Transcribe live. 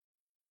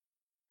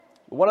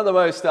One of the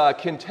most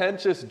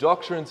contentious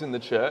doctrines in the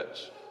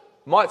church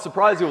might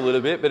surprise you a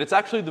little bit, but it's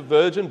actually the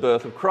virgin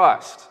birth of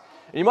Christ.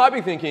 And you might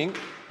be thinking,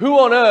 who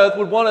on earth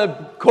would want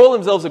to call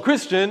themselves a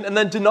Christian and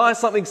then deny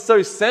something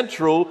so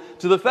central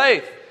to the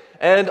faith?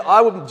 And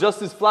I would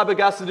just as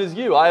flabbergasted as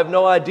you. I have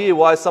no idea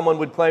why someone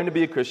would claim to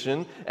be a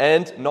Christian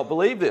and not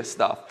believe this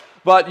stuff.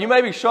 But you may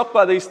be shocked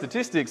by these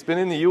statistics, but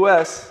in the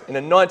US, in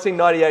a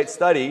 1998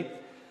 study,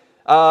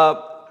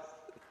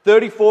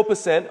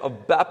 34%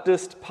 of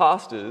Baptist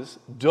pastors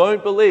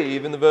don't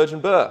believe in the virgin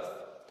birth.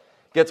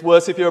 Gets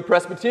worse if you're a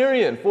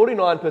Presbyterian.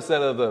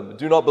 49% of them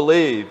do not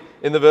believe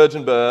in the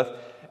virgin birth.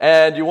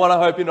 And you want to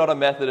hope you're not a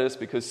Methodist,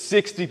 because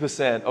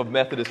 60% of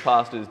Methodist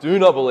pastors do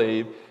not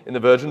believe in the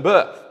virgin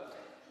birth.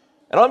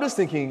 And I'm just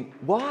thinking,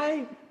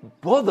 why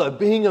bother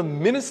being a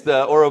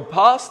minister or a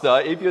pastor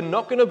if you're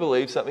not going to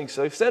believe something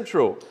so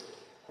central?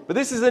 But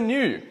this isn't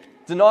new.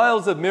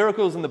 Denials of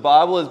miracles in the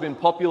Bible has been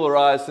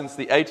popularized since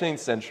the 18th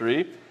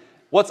century.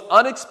 What's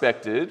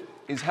unexpected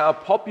is how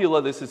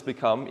popular this has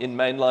become in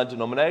mainline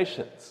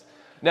denominations.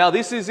 Now,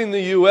 this is in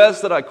the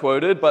US that I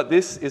quoted, but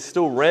this is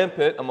still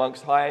rampant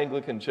amongst high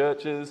Anglican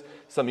churches,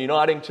 some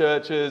Uniting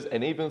churches,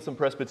 and even some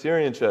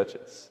Presbyterian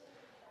churches.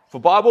 For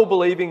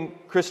Bible-believing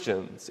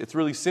Christians, it's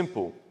really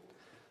simple.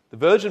 The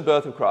virgin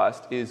birth of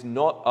Christ is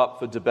not up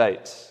for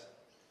debate.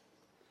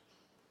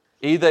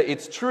 Either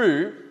it's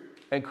true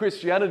and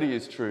Christianity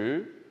is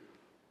true,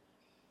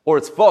 or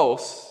it's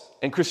false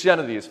and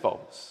Christianity is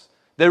false.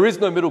 There is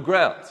no middle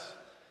ground.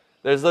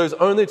 There's those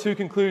only two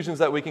conclusions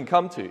that we can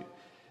come to.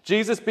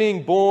 Jesus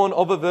being born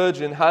of a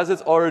virgin has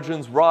its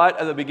origins right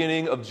at the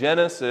beginning of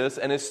Genesis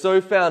and is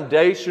so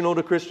foundational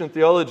to Christian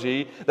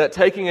theology that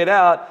taking it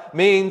out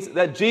means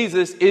that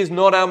Jesus is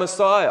not our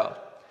Messiah.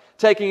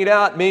 Taking it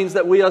out means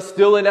that we are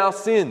still in our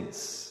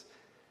sins.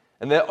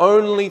 And the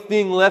only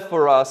thing left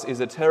for us is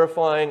a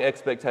terrifying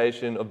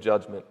expectation of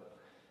judgment.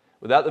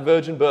 Without the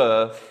virgin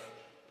birth,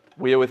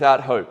 we are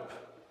without hope.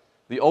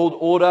 The old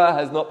order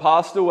has not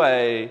passed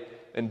away,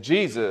 and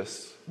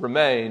Jesus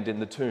remained in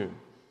the tomb.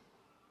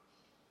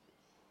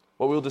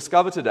 What we'll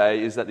discover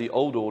today is that the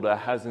old order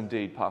has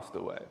indeed passed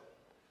away,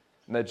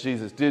 and that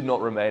Jesus did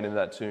not remain in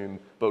that tomb,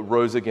 but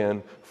rose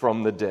again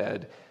from the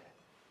dead,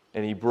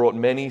 and he brought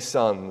many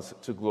sons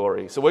to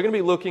glory. So we're going to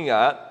be looking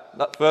at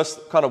that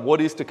first, kind of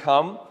what is to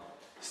come.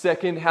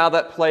 Second, how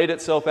that played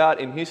itself out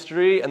in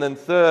history. And then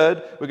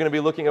third, we're going to be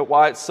looking at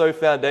why it's so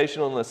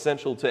foundational and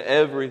essential to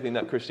everything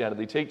that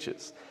Christianity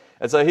teaches.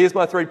 And so here's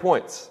my 3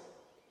 points.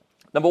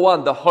 Number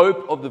one, the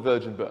hope of the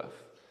virgin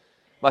birth.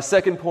 My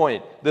second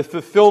point, the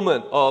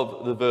fulfillment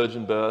of the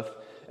virgin birth.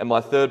 And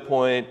my third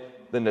point,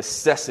 the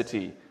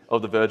necessity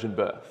of the virgin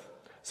birth.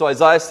 So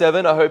Isaiah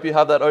 7, I hope you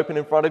have that open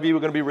in front of you. We're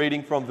going to be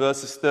reading from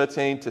verses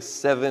 13 to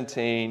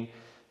 17.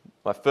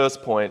 My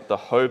first point, the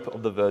hope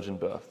of the virgin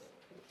birth.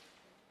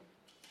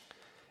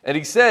 And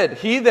he said,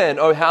 "Hear then,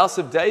 O house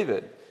of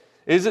David,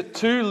 is it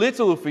too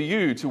little for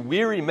you to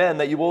weary men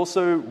that you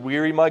also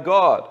weary my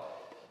God?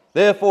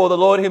 Therefore the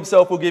Lord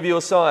himself will give you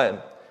a sign.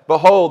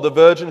 Behold, the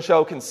virgin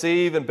shall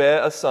conceive and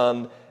bear a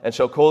son, and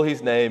shall call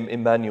his name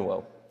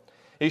Emmanuel.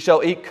 He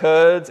shall eat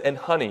curds and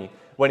honey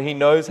when he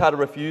knows how to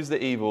refuse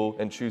the evil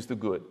and choose the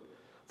good.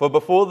 For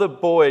before the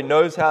boy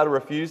knows how to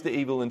refuse the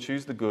evil and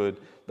choose the good,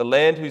 the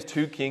land whose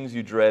two kings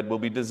you dread will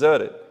be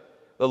deserted.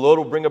 The Lord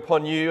will bring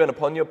upon you and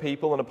upon your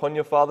people and upon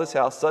your father's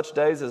house such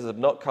days as have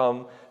not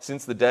come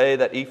since the day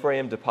that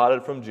Ephraim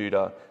departed from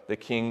Judah, the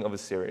king of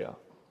Assyria."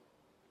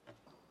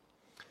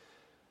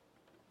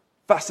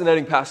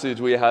 Fascinating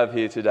passage we have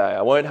here today.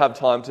 I won't have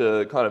time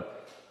to kind of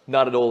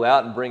nut it all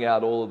out and bring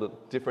out all of the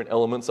different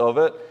elements of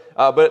it.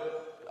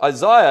 But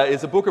Isaiah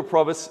is a book of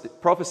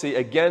prophecy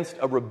against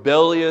a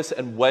rebellious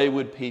and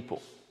wayward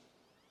people.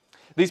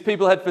 These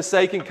people had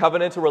forsaken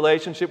covenantal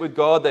relationship with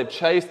God. They've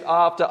chased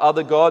after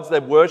other gods.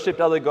 They've worshipped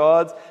other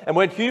gods. And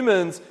when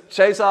humans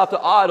chase after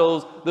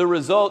idols, the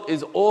result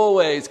is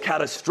always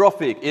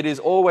catastrophic. It is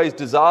always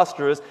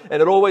disastrous,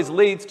 and it always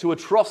leads to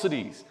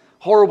atrocities,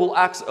 horrible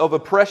acts of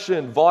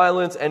oppression,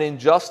 violence, and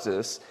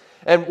injustice.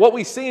 And what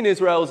we see in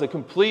Israel is a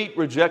complete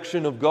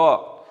rejection of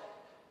God.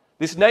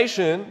 This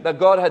nation that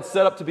God had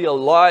set up to be a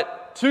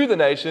light to the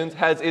nations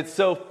has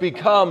itself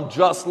become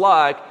just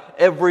like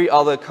every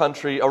other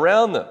country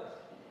around them.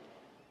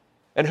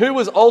 And who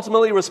was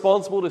ultimately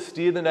responsible to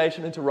steer the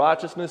nation into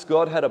righteousness?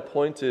 God had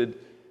appointed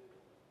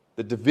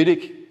the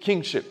Davidic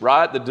kingship,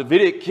 right? The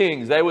Davidic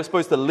kings. They were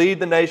supposed to lead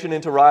the nation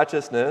into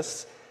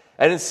righteousness.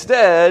 And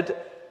instead,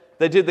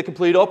 they did the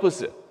complete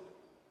opposite.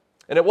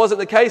 And it wasn't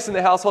the case in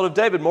the household of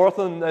David. More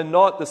often than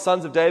not, the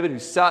sons of David who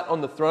sat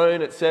on the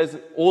throne, it says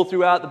all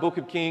throughout the book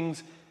of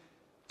Kings,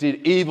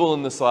 did evil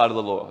in the sight of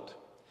the Lord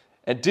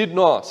and did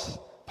not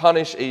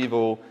punish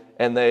evil,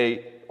 and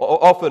they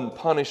often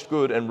punished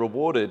good and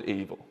rewarded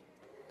evil.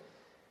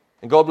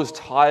 And God was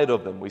tired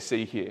of them, we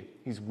see here.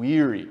 He's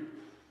weary.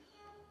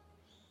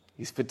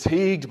 He's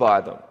fatigued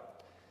by them.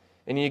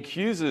 And he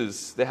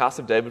accuses the house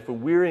of David for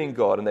wearying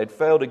God, and they'd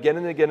failed again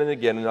and again and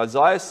again. In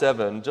Isaiah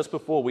 7, just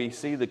before we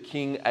see the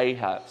king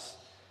Ahaz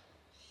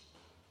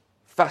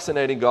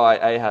Fascinating guy,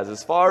 Ahaz.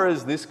 As far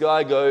as this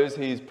guy goes,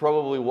 he's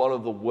probably one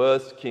of the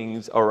worst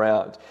kings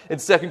around. In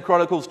 2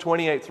 Chronicles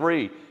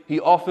 28:3, he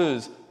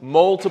offers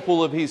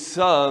multiple of his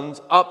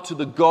sons up to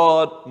the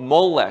god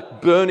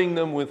Molech, burning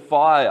them with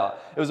fire.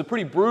 It was a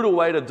pretty brutal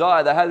way to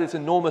die. They had this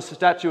enormous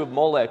statue of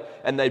Molech,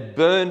 and they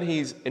burned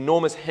his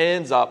enormous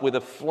hands up with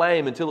a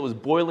flame until it was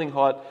boiling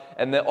hot,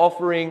 and the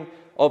offering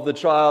of the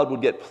child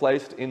would get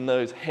placed in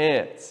those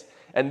hands.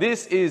 And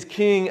this is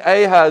King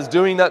Ahaz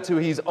doing that to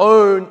his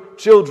own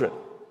children.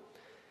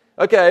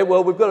 Okay,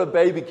 well, we've got a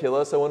baby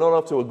killer, so we're not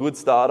off to a good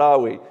start, are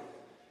we?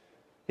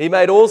 He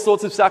made all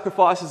sorts of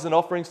sacrifices and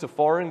offerings to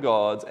foreign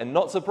gods, and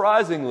not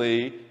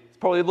surprisingly, it's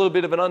probably a little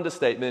bit of an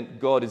understatement,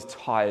 God is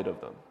tired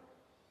of them.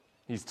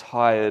 He's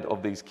tired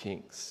of these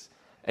kings.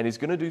 And he's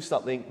going to do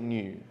something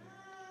new.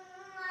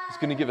 He's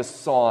going to give a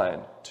sign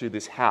to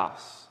this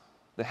house,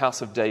 the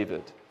house of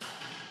David.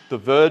 The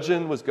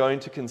virgin was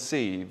going to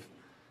conceive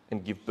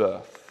and give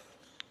birth.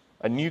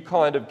 A new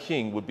kind of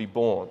king would be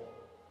born.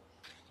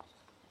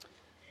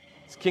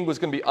 This king was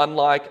going to be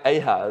unlike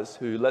Ahaz,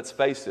 who, let's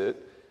face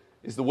it,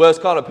 is the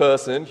worst kind of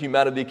person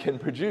humanity can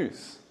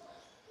produce.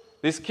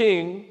 This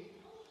king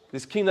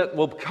that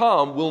will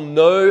come will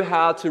know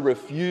how to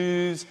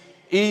refuse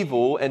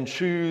evil and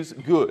choose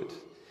good.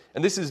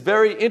 And this is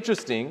very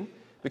interesting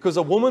because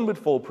a woman would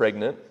fall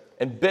pregnant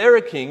and bear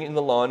a king in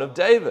the line of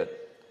David.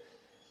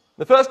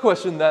 The first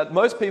question that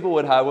most people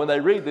would have when they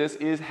read this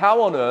is,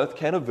 how on earth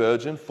can a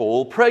virgin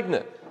fall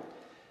pregnant?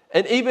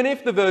 And even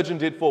if the virgin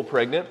did fall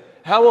pregnant,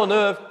 how on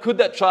earth could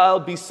that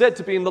child be said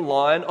to be in the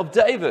line of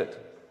David?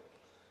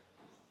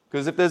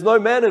 Because if there's no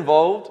man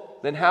involved,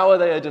 then how are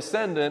they a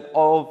descendant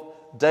of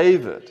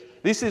David?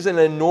 This is an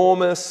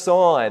enormous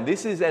sign.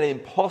 This is an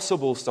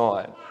impossible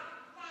sign.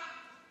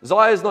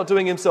 Isaiah is not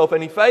doing himself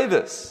any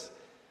favors.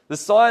 The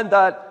sign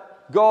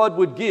that God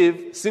would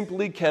give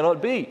simply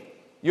cannot be.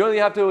 You only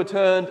have to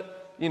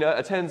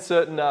attend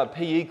certain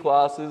PE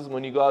classes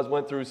when you guys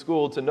went through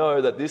school to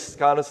know that this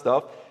kind of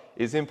stuff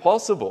is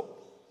impossible.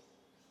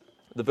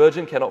 The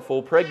virgin cannot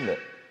fall pregnant.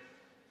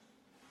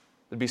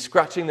 They'd be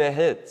scratching their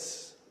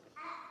heads.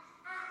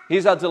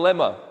 Here's our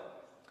dilemma.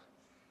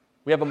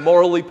 We have a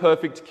morally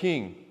perfect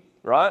king,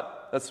 right?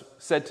 That's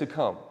said to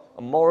come.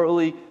 A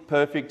morally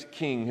perfect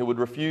king who would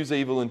refuse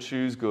evil and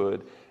choose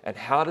good. And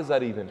how does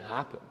that even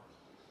happen?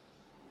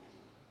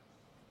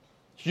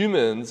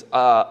 Humans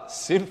are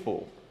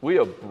sinful. We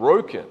are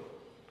broken.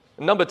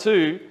 And number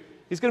two,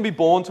 he's going to be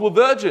born to a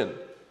virgin.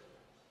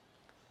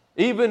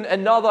 Even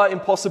another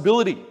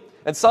impossibility.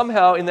 And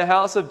somehow in the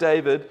house of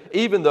David,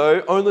 even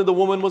though only the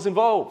woman was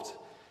involved.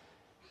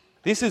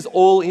 This is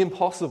all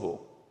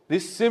impossible.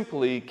 This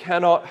simply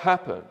cannot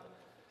happen.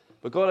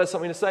 But God has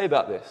something to say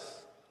about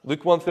this.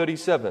 Luke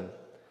 1:37,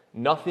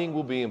 nothing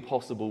will be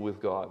impossible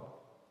with God.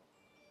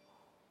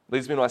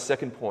 Leads me to my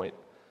second point,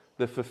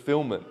 the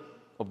fulfillment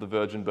of the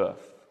virgin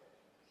birth.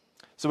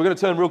 So we're going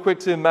to turn real quick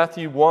to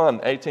Matthew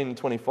 1:18 and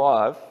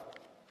 25.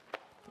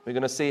 We're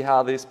going to see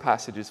how this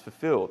passage is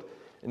fulfilled.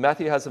 And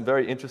Matthew has some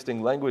very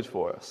interesting language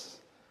for us.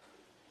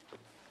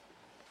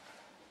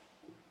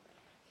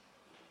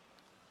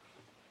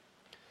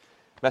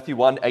 Matthew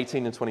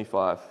 1:18 and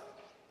 25.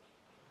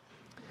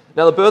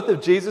 Now the birth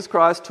of Jesus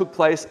Christ took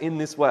place in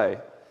this way.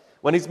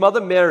 When his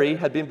mother Mary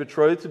had been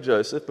betrothed to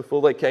Joseph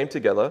before they came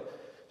together,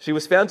 she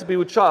was found to be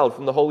with child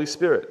from the Holy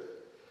Spirit.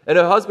 And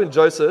her husband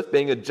Joseph,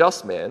 being a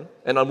just man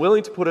and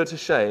unwilling to put her to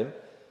shame,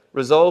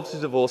 resolved to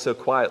divorce her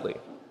quietly.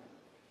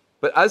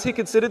 But as he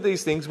considered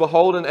these things,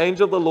 behold, an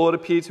angel of the Lord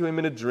appeared to him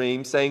in a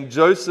dream, saying,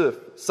 Joseph,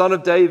 son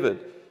of David,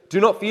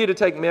 do not fear to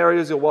take Mary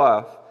as your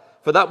wife,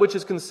 for that which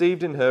is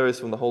conceived in her is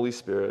from the Holy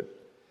Spirit.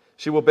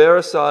 She will bear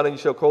a son, and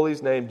you shall call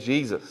his name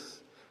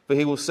Jesus, for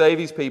he will save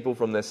his people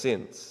from their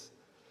sins.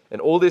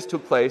 And all this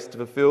took place to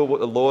fulfill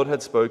what the Lord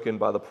had spoken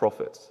by the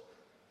prophets.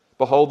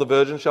 Behold, the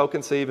virgin shall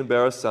conceive and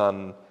bear a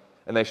son,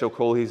 and they shall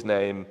call his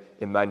name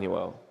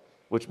Emmanuel,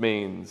 which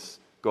means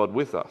God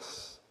with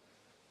us.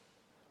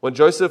 When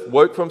Joseph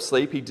woke from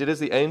sleep, he did as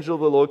the angel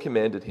of the Lord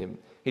commanded him.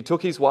 He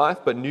took his wife,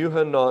 but knew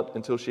her not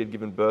until she had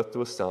given birth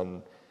to a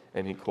son,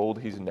 and he called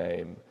his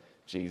name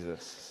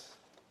Jesus.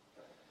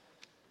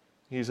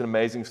 Here's an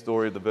amazing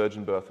story of the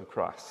virgin birth of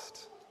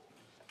Christ.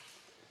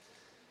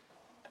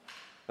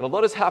 And a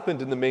lot has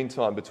happened in the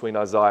meantime between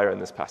Isaiah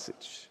and this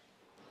passage.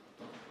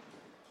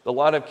 The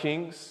line of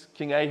kings,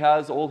 King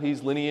Ahaz, all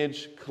his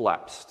lineage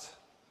collapsed.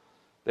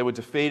 They were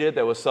defeated,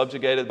 they were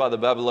subjugated by the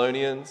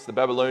Babylonians. The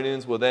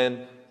Babylonians were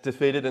then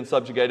defeated and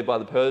subjugated by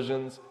the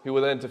Persians, who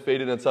were then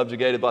defeated and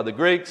subjugated by the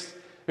Greeks,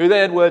 who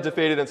then were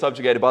defeated and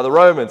subjugated by the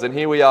Romans. And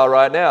here we are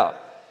right now.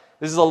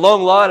 This is a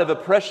long line of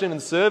oppression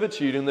and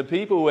servitude, and the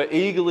people were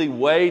eagerly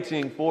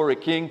waiting for a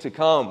king to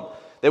come.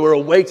 They were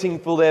awaiting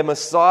for their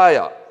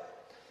Messiah.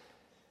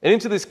 And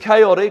into this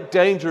chaotic,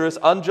 dangerous,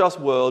 unjust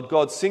world,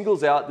 God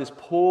singles out this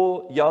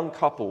poor young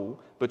couple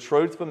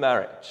betrothed for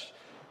marriage.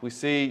 We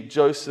see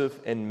Joseph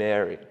and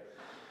Mary.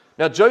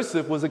 Now,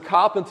 Joseph was a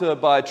carpenter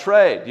by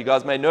trade. You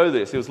guys may know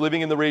this. He was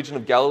living in the region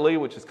of Galilee,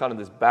 which is kind of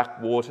this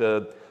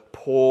backwater,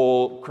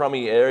 poor,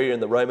 crummy area in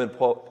the Roman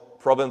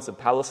province of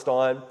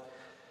Palestine.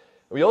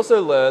 We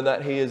also learn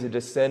that he is a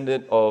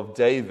descendant of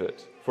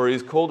David, for he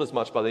is called as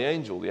much by the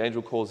angel. The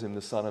angel calls him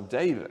the son of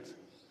David.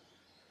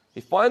 He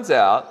finds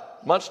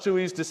out, much to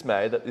his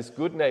dismay, that this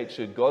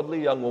good-natured,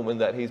 godly young woman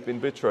that he's been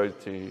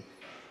betrothed to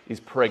is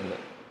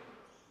pregnant.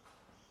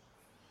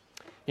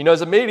 He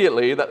knows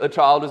immediately that the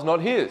child is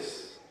not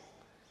his,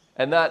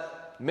 and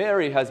that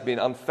Mary has been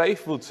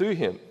unfaithful to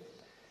him.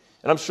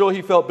 And I'm sure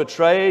he felt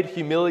betrayed,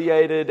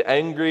 humiliated,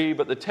 angry,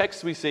 but the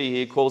text we see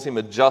here calls him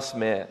a just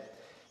man.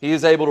 He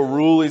is able to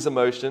rule his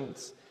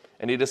emotions,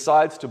 and he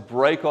decides to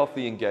break off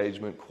the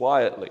engagement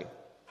quietly.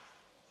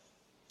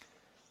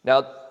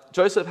 Now,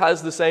 Joseph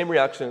has the same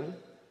reaction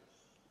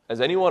as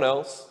anyone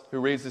else who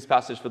reads this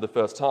passage for the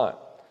first time.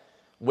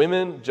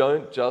 Women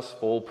don't just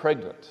fall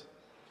pregnant.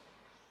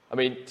 I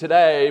mean,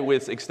 today,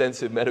 with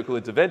extensive medical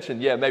intervention,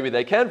 maybe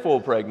they can fall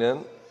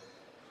pregnant,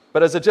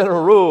 but as a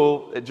general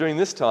rule, during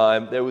this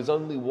time, there was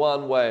only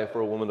one way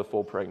for a woman to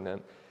fall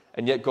pregnant,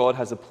 and yet God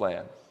has a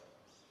plan.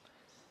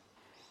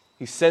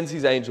 He sends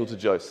his angel to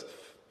Joseph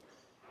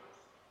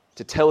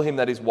to tell him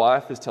that his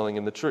wife is telling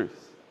him the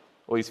truth,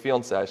 or his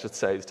fiancée, I should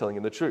say, is telling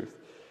him the truth.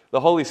 The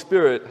Holy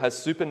Spirit has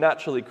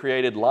supernaturally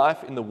created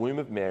life in the womb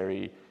of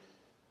Mary,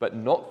 but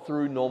not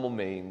through normal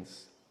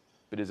means,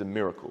 but is a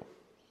miracle.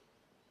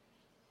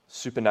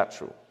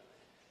 Supernatural.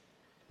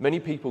 Many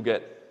people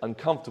get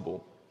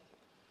uncomfortable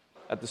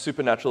at the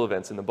supernatural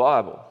events in the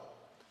Bible.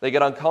 They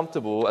get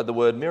uncomfortable at the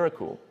word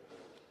miracle.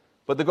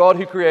 But the God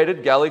who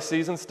created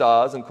galaxies and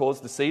stars and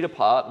caused the sea to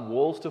part and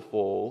walls to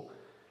fall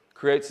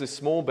creates this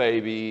small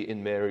baby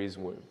in Mary's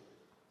womb.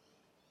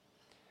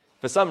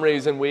 For some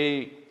reason,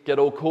 we get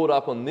all caught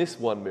up on this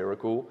one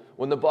miracle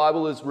when the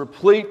Bible is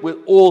replete with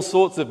all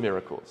sorts of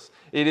miracles.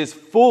 It is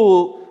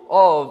full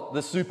of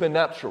the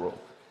supernatural.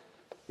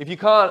 If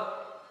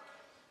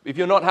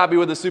you're not happy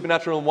with the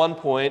supernatural at one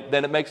point,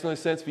 then it makes no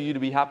sense for you to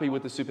be happy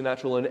with the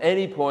supernatural at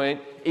any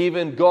point,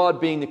 even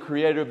God being the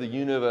creator of the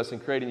universe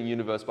and creating the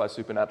universe by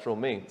supernatural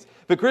means.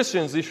 For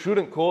Christians, this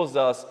shouldn't cause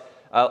us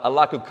a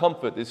lack of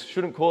comfort. This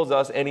shouldn't cause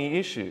us any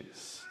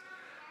issues.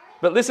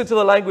 But listen to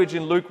the language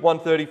in Luke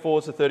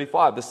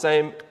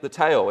 1:34-35, the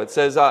tale. It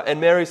says, and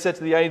Mary said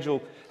to the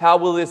angel, "How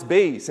will this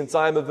be, since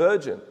I am a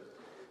virgin?"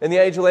 And the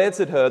angel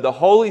answered her, "The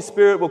Holy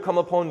Spirit will come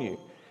upon you,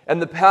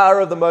 and the power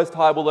of the Most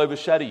High will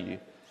overshadow you.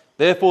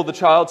 Therefore, the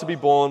child to be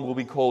born will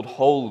be called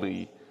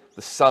Holy,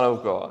 the Son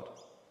of God."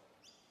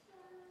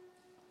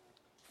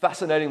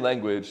 Fascinating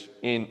language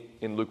in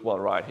Luke 1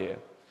 right here.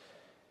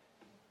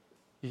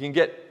 You can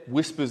get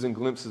whispers and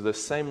glimpses of the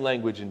same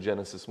language in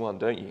Genesis 1,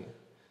 don't you?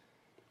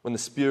 When the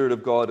Spirit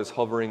of God is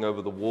hovering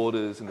over the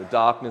waters and the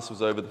darkness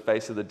was over the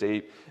face of the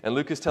deep. And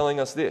Luke is telling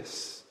us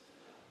this.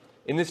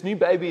 In this new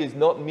baby is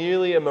not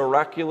merely a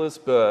miraculous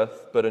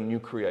birth, but a new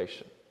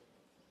creation.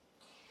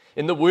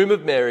 In the womb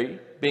of Mary,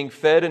 being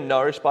fed and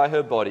nourished by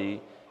her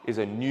body, is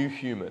a new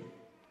human,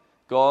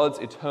 God's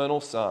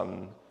eternal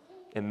Son,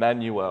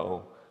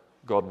 Emmanuel,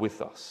 God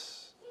with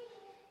us.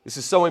 This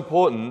is so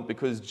important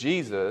because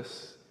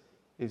Jesus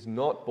is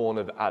not born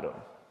of Adam.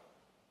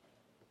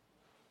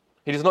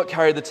 He does not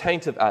carry the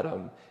taint of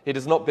Adam. He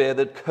does not bear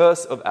the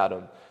curse of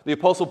Adam. The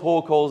Apostle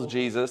Paul calls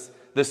Jesus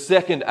the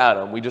second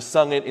Adam. We just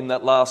sung it in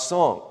that last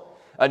song.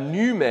 A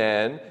new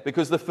man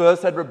because the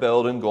first had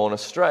rebelled and gone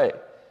astray.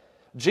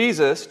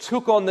 Jesus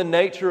took on the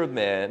nature of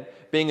man,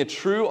 being a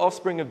true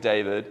offspring of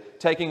David,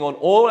 taking on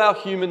all our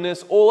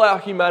humanness, all our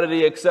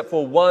humanity, except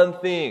for one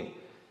thing,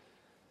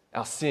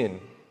 our sin.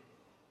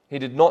 He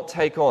did not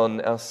take on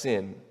our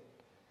sin.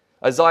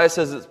 Isaiah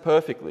says it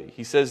perfectly.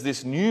 He says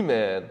this new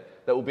man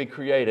that will be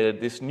created,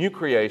 this new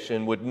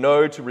creation, would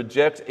know to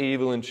reject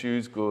evil and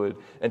choose good,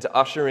 and to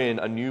usher in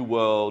a new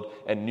world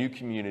and new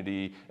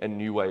community and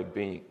new way of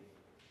being.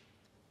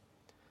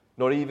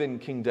 Not even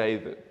King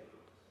David,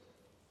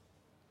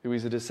 who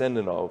he's a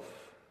descendant of,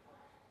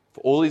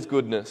 for all his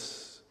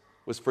goodness,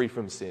 was free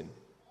from sin.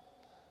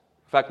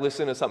 In fact,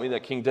 listen to something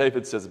that King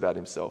David says about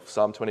himself,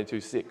 Psalm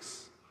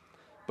 22:6.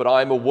 "But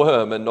I am a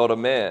worm and not a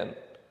man,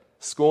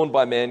 scorned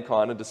by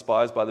mankind and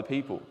despised by the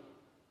people."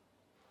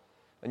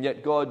 And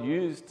yet God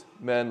used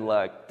men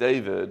like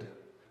David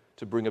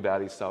to bring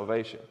about his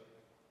salvation.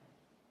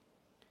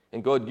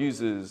 And God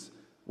uses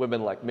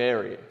women like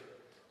Mary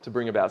to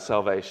bring about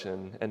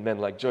salvation, and men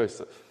like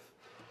Joseph.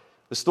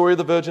 The story of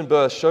the virgin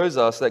birth shows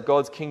us that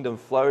God's kingdom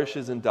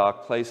flourishes in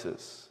dark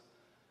places.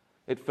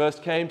 It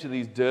first came to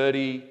these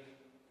dirty,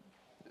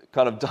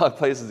 kind of dark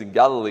places in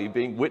Galilee,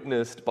 being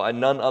witnessed by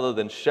none other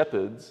than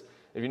shepherds.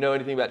 If you know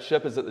anything about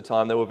shepherds at the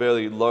time, they were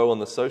very low on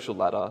the social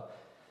ladder.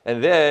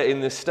 And there,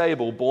 in this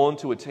stable, born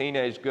to a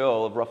teenage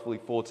girl of roughly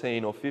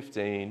 14 or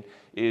 15,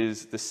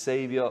 is the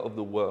Savior of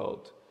the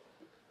world.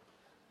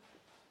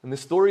 And the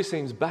story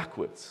seems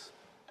backwards.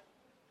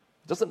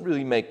 It doesn't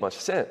really make much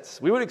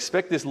sense. We would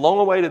expect this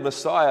long-awaited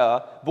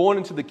Messiah, born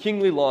into the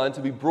kingly line, to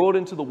be brought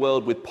into the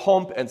world with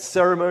pomp and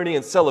ceremony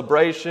and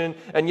celebration,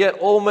 and yet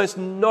almost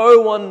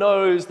no one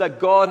knows that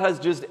God has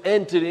just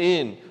entered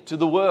into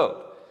the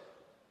world.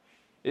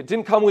 It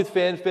didn't come with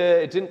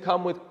fanfare. It didn't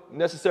come with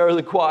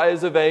necessarily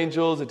choirs of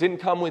angels. It didn't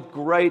come with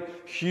great,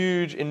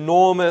 huge,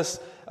 enormous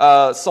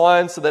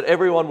signs so that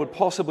everyone would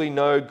possibly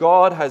know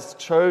God has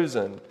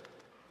chosen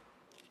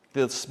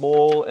the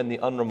small and the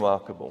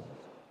unremarkable.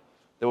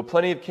 There were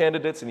plenty of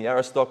candidates in the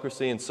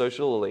aristocracy and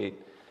social elite,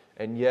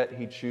 and yet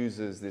he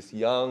chooses this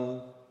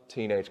young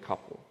teenage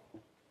couple.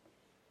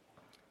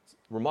 It's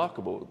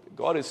remarkable.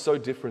 God is so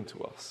different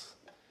to us,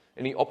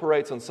 and he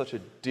operates on such a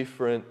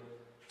different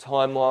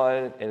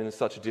timeline and in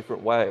such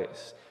different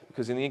ways.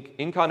 Because in the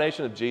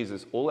incarnation of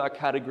Jesus, all our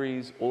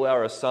categories, all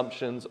our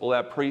assumptions, all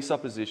our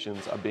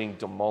presuppositions are being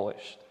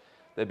demolished.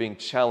 They're being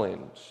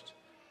challenged.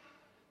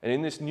 And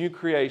in this new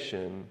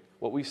creation,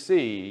 what we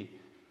see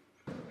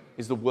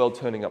is the world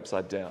turning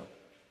upside down.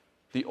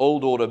 The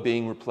old order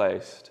being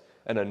replaced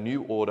and a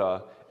new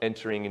order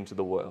entering into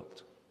the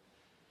world.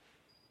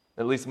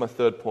 At least my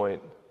third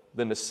point,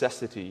 the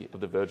necessity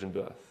of the virgin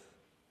birth.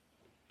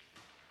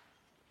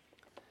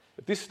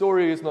 If this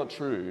story is not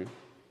true,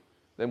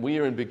 then we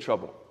are in big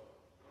trouble.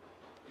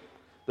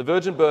 The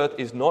virgin birth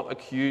is not a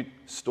cute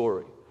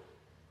story.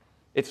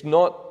 It's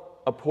not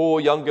a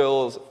poor young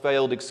girl's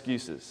failed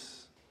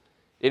excuses.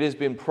 It has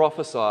been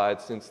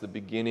prophesied since the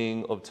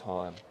beginning of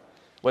time.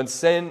 When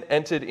sin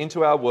entered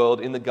into our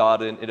world in the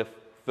garden, it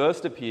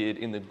first appeared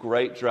in the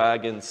great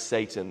dragon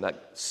Satan,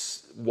 that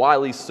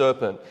wily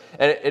serpent.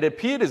 And it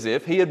appeared as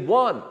if he had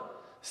won.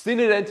 Sin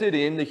had entered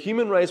in, the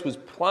human race was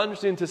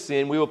plunged into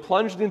sin, we were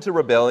plunged into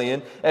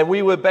rebellion, and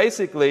we were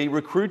basically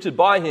recruited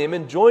by him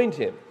and joined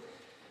him.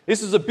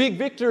 This is a big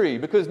victory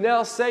because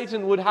now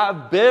Satan would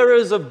have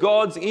bearers of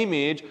God's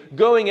image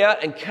going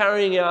out and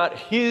carrying out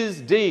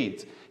his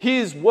deeds,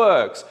 his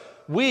works.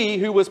 We,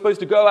 who were supposed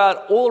to go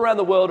out all around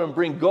the world and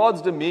bring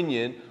God's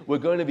dominion, were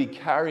going to be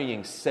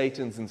carrying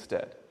Satan's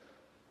instead.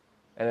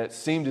 And it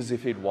seemed as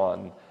if he'd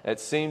won. It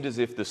seemed as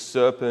if the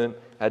serpent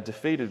had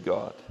defeated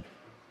God.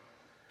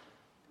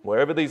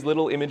 Wherever these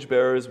little image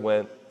bearers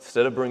went,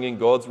 instead of bringing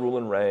God's rule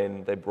and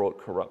reign, they brought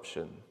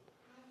corruption.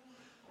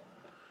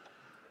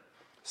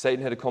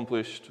 Satan had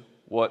accomplished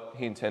what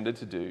he intended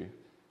to do,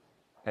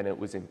 and it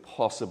was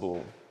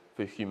impossible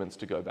for humans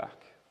to go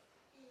back.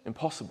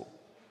 Impossible.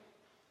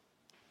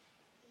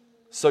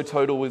 So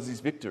total was his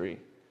victory.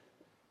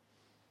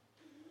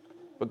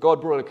 But God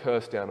brought a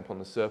curse down upon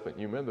the serpent.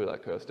 You remember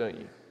that curse, don't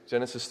you?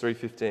 Genesis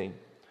 3:15.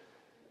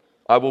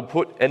 I will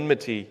put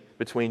enmity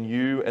between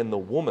you and the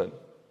woman,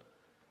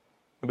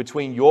 and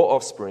between your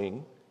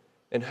offspring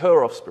and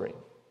her offspring.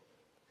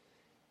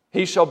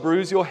 He shall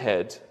bruise your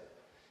head,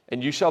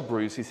 and you shall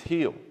bruise his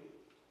heel.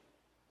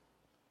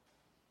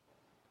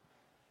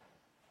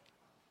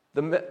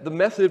 The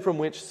method from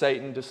which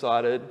Satan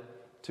decided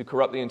to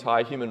corrupt the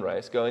entire human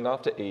race, going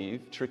after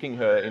Eve, tricking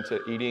her into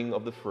eating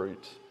of the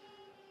fruit,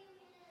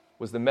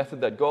 was the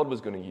method that God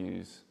was going to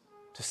use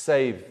to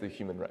save the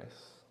human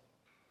race.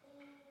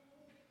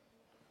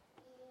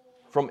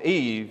 From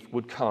Eve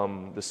would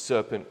come the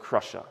serpent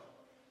crusher.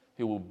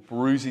 He will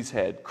bruise his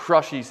head,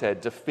 crush his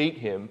head, defeat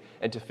him,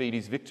 and defeat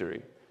his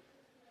victory.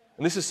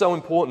 And this is so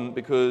important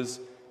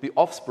because the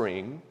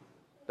offspring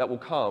that will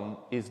come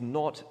is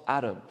not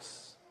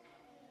Adam's.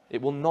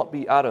 It will not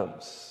be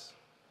Adam's.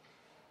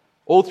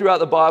 All throughout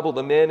the Bible,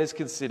 the man is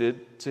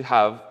considered to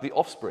have the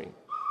offspring.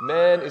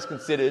 Man is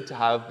considered to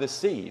have the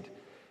seed.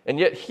 And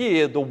yet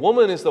here, the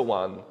woman is the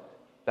one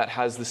that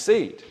has the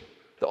seed,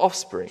 the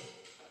offspring.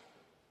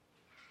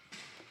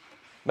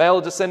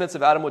 Male descendants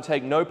of Adam would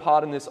take no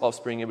part in this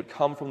offspring. It would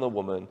come from the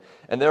woman.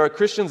 And there are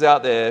Christians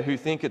out there who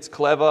think it's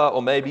clever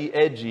or maybe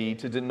edgy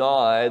to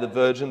deny the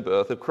virgin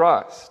birth of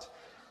Christ.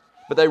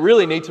 But they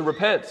really need to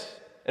repent,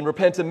 and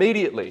repent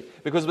immediately.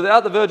 Because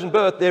without the virgin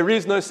birth, there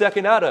is no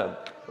second Adam.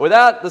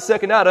 Without the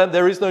second Adam,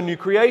 there is no new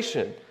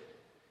creation.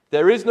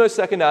 There is no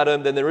second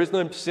Adam, then there is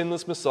no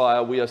sinless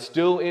Messiah. We are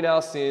still in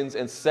our sins,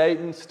 and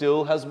Satan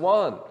still has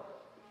won.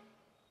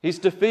 His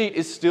defeat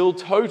is still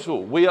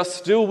total. We are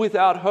still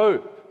without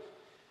hope.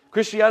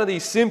 Christianity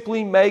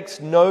simply makes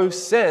no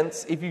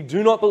sense if you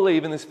do not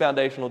believe in this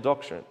foundational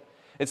doctrine.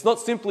 It's not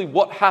simply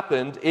what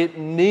happened, it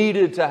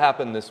needed to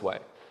happen this way.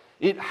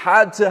 It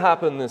had to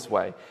happen this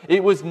way.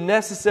 It was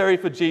necessary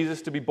for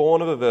Jesus to be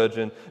born of a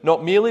virgin,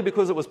 not merely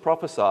because it was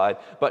prophesied,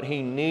 but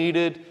he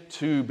needed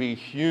to be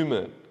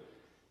human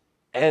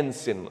and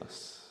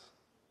sinless.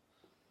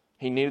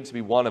 He needed to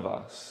be one of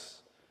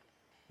us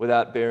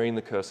without bearing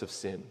the curse of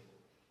sin.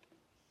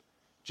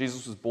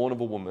 Jesus was born of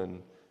a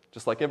woman,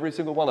 just like every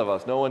single one of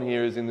us. No one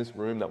here is in this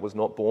room that was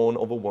not born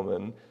of a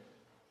woman.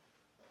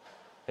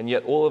 And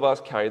yet all of us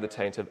carry the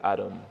taint of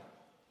Adam,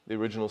 the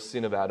original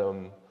sin of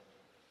Adam,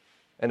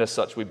 and as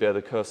such we bear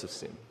the curse of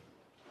sin.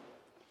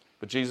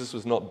 But Jesus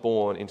was not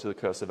born into the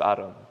curse of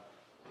Adam.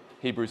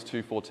 Hebrews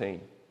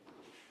 2:14.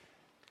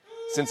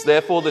 Since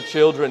therefore the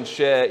children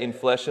share in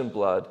flesh and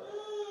blood,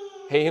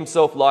 he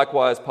himself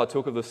likewise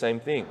partook of the same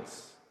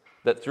things,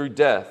 that through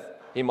death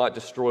he might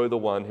destroy the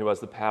one who has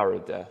the power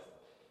of death,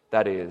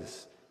 that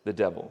is, the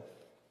devil.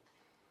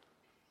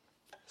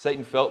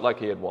 Satan felt like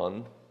he had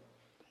won,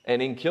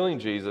 and in killing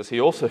Jesus, he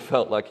also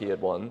felt like he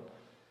had won,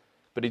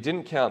 but he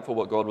didn't count for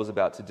what God was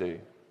about to do.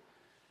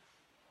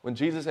 When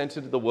Jesus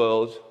entered the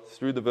world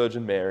through the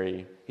Virgin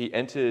Mary, he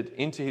entered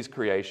into his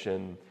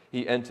creation,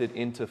 he entered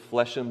into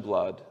flesh and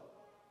blood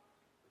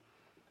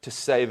to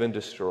save and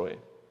destroy,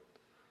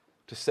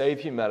 to save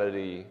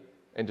humanity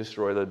and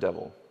destroy the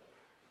devil.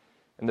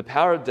 And the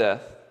power of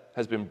death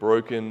has been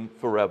broken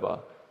forever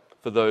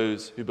for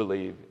those who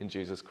believe in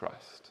Jesus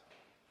Christ.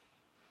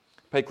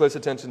 Pay close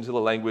attention to the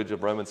language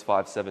of Romans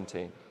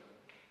 5:17.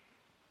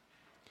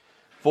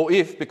 For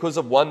if, because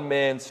of one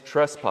man's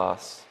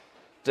trespass,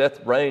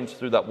 death reigned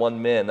through that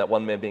one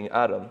man being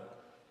Adam,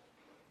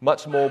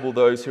 much more will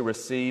those who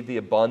receive the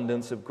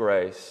abundance of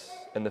grace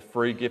and the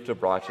free gift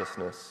of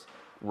righteousness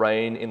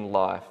reign in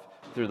life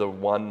through the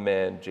one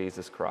man,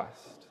 Jesus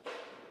Christ.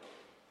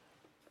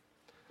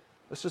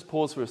 Let's just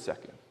pause for a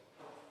second.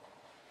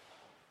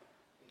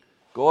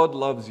 God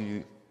loves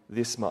you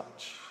this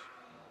much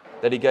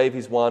that he gave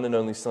his one and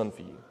only Son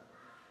for you.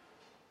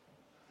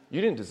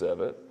 You didn't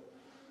deserve it.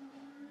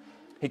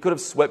 He could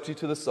have swept you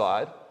to the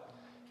side.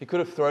 He could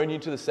have thrown you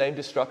to the same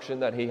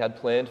destruction that he had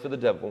planned for the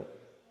devil.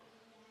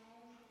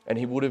 And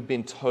he would have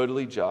been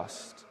totally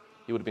just.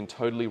 He would have been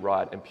totally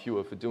right and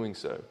pure for doing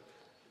so.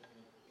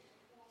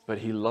 But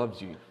he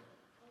loved you.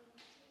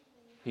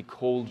 He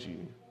called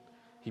you.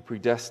 He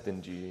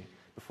predestined you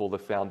before the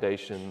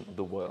foundation of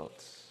the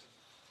world.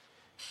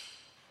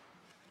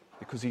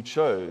 Because he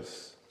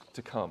chose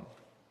to come,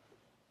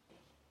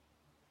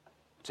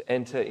 to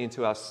enter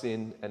into our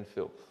sin and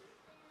filth,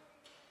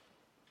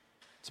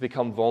 to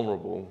become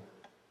vulnerable,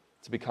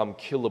 to become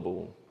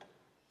killable,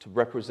 to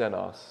represent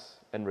us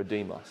and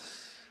redeem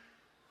us.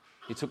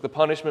 He took the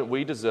punishment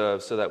we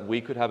deserve so that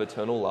we could have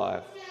eternal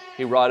life.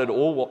 He righted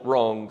all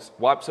wrongs,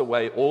 wipes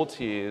away all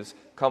tears,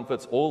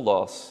 comforts all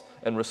loss,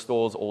 and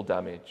restores all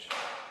damage.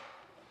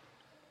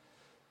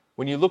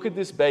 When you look at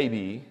this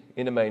baby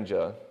in a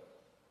manger,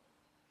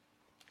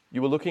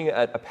 you were looking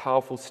at a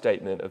powerful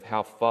statement of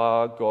how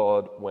far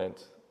God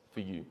went for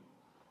you.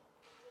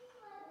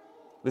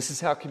 This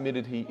is how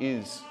committed he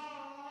is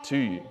to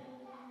you.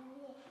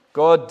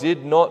 God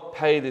did not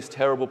pay this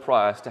terrible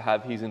price to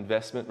have his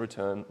investment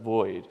return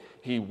void.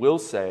 He will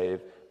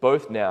save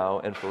both now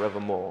and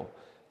forevermore.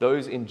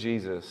 Those in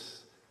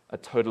Jesus are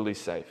totally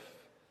safe.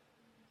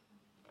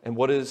 And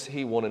what does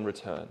he want in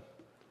return?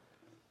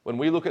 When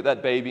we look at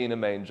that baby in a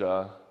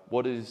manger,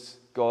 what does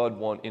God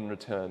want in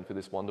return for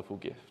this wonderful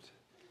gift?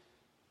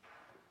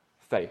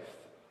 Faith.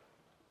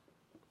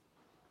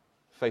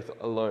 Faith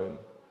alone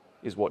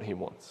is what he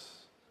wants.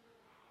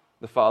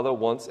 The Father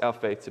wants our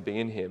faith to be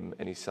in him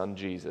and his Son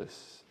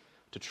Jesus,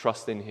 to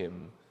trust in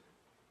him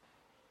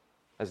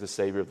as the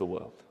Savior of the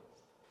world.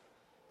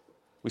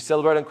 We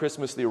celebrate on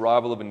Christmas the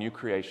arrival of a new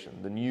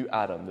creation, the new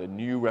Adam, the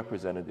new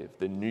representative,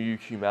 the new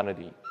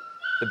humanity.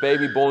 The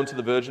baby born to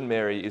the Virgin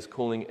Mary is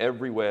calling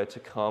everywhere to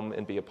come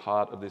and be a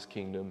part of this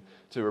kingdom,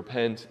 to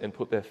repent and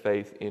put their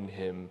faith in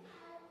him.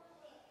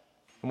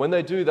 And when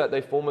they do that,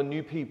 they form a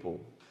new people,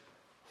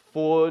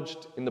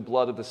 forged in the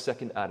blood of the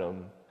second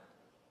Adam.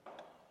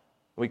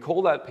 We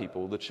call that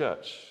people the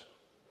church,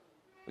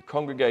 the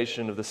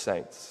congregation of the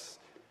saints,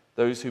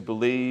 those who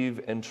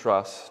believe and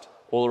trust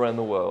all around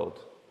the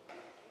world,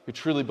 who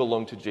truly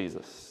belong to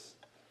Jesus.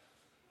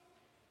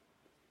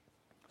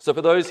 So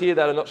for those here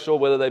that are not sure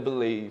whether they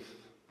believe,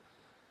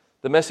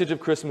 the message of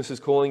Christmas is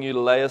calling you to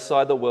lay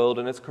aside the world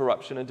and its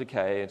corruption and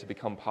decay and to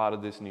become part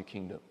of this new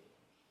kingdom.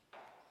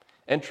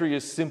 Entry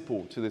is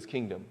simple to this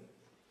kingdom.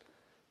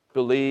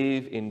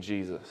 Believe in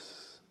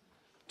Jesus.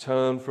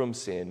 Turn from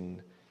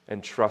sin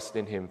and trust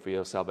in him for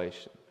your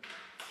salvation.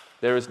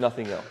 There is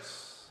nothing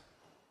else.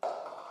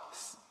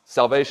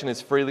 Salvation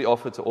is freely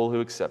offered to all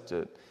who accept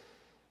it.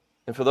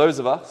 And for those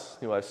of us,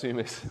 who I assume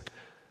is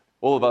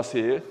all of us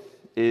here,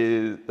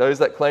 is those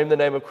that claim the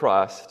name of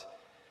Christ,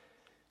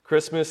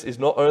 Christmas is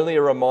not only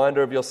a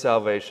reminder of your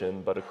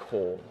salvation, but a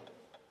call.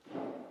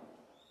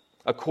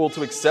 A call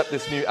to accept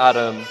this new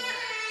Adam,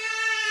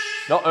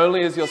 not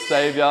only as your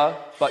Savior,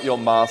 but your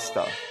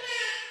Master.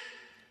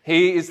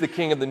 He is the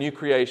King of the new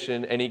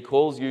creation, and he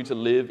calls you to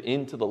live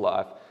into the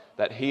life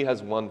that he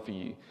has won for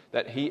you,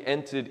 that he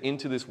entered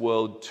into this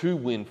world to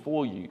win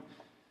for you,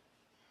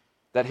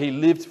 that he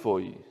lived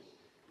for you.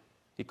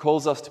 He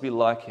calls us to be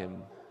like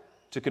him,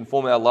 to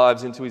conform our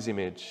lives into his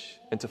image,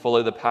 and to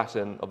follow the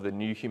pattern of the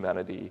new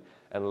humanity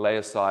and lay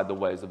aside the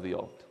ways of the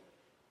old.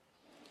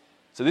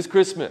 So this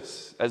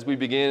Christmas, as we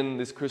begin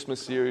this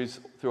Christmas series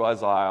through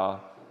Isaiah,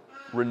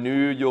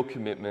 renew your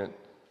commitment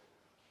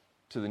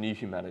to the new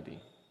humanity.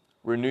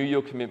 Renew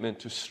your commitment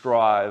to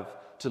strive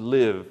to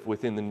live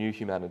within the new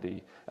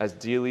humanity as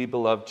dearly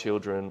beloved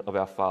children of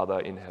our Father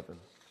in heaven.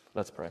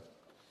 Let's pray.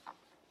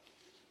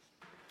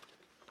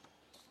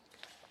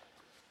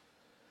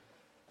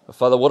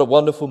 Father, what a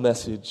wonderful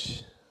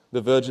message,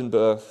 the virgin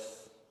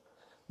birth,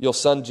 your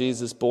Son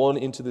Jesus born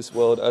into this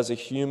world as a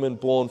human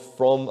born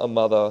from a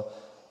mother,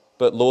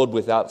 but Lord,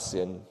 without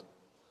sin.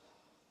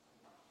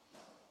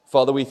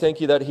 Father, we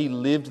thank you that he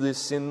lived this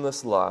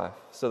sinless life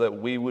so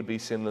that we would be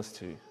sinless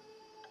too.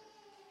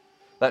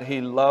 That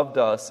he loved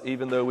us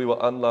even though we were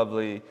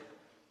unlovely.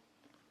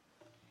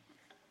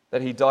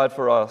 That he died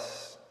for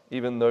us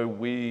even though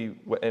we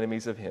were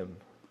enemies of him.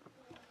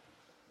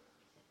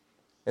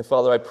 And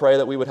Father, I pray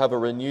that we would have a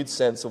renewed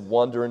sense of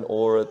wonder and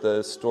awe at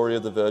the story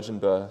of the virgin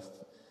birth,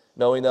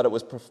 knowing that it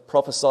was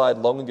prophesied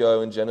long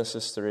ago in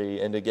Genesis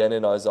 3 and again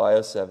in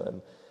Isaiah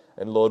 7.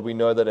 And Lord, we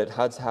know that it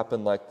has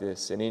happened like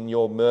this. And in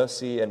your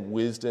mercy and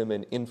wisdom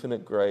and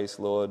infinite grace,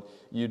 Lord,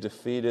 you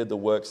defeated the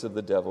works of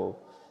the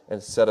devil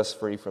and set us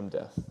free from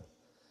death.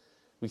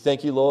 We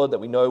thank you, Lord, that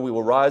we know we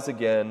will rise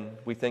again.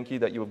 We thank you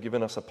that you have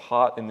given us a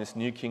part in this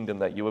new kingdom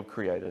that you have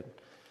created.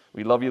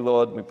 We love you,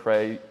 Lord. We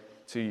pray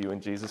to you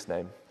in Jesus'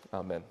 name.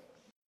 Amen.